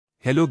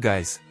Hello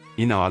guys,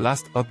 in our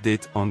last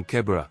update on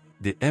Gqeberha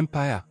The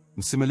Empire,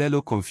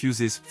 Mzansi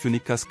confuses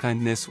Funika's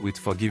kindness with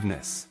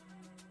forgiveness.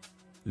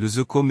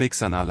 Luzuko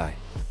makes an ally.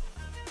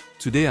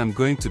 Today I'm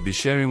going to be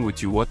sharing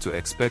with you what to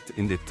expect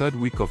in the third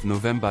week of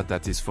November,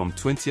 that is from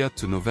 20th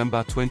to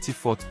November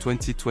 24th,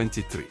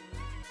 2023.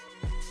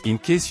 In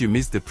case you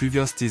missed the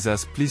previous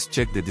teasers, please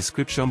check the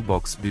description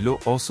box below.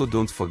 Also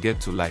don't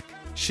forget to like,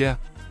 share,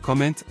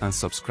 comment and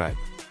subscribe.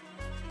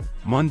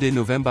 Monday,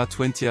 November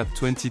 20th,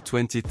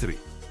 2023.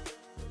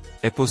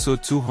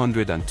 Episode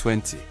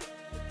 220.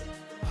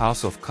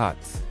 House of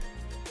Cards.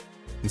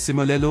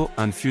 Mzansi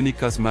and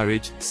Funika's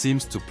marriage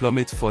seems to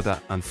plummet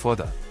further and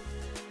further.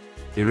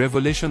 A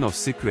revelation of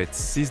secrets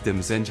sees the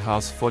Mxenge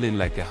house falling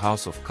like a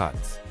house of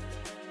cards.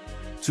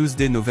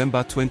 Tuesday,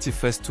 November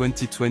 21st,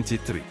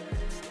 2023.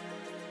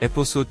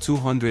 Episode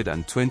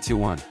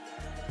 221.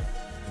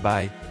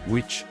 By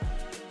which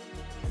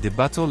the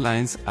battle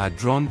lines are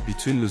drawn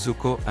between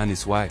Luzuko and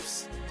his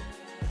wives.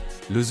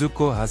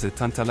 Luzuko has a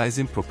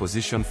tantalizing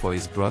proposition for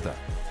his brother.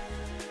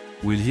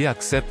 Will he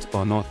accept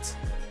or not?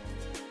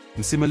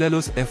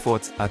 Mzansi's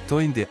efforts at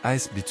thawing the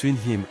ice between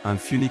him and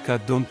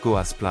Funika don't go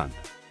as planned.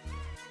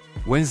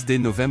 Wednesday,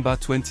 November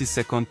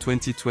 22nd,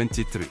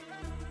 2023.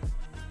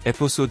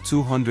 Episode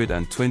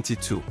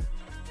 222.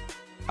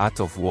 Art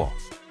of War.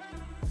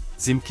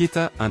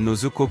 Zimkita and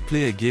Nozuko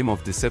play a game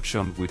of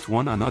deception with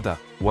one another,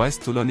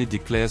 whilst Tolani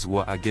declares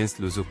war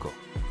against Luzuko.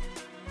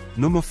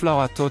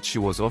 Nomoflower thought she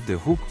was off the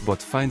hook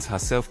but finds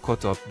herself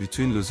caught up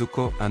between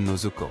Luzuko and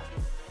Nozuko.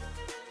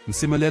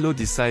 Mzansi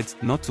decides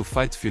not to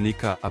fight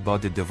Funika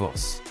about the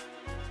divorce.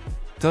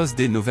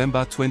 Thursday,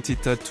 November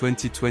 23rd,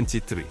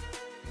 2023.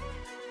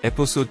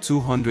 Episode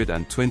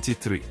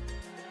 223.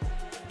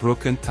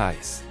 Broken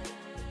Ties.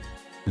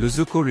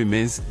 Luzuko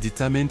remains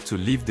determined to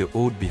leave the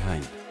old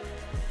behind.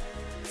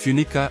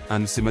 Funika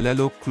and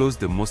Mzansi close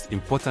the most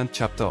important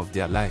chapter of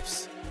their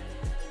lives.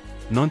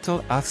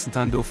 Nontal asks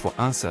Ntando for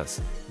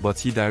answers, but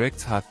he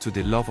directs her to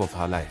the love of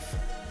her life.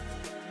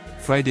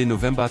 Friday,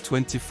 November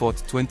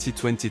 24th,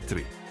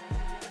 2023.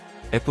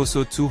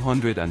 Episode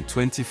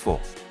 224.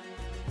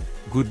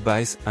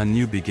 Goodbyes and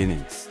New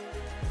Beginnings.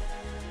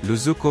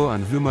 Luzuko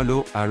and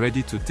Humalo are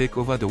ready to take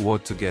over the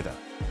world together.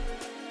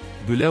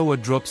 Gqeberha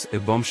drops a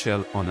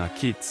bombshell on her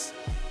kids.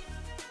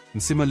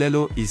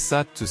 Mzansi is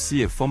sad to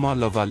see a former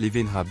lover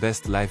living her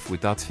best life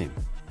without him.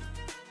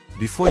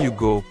 Before you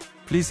go,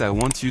 please, I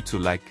want you to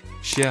like,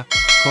 share,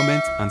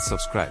 comment and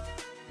subscribe.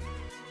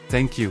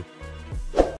 Thank you.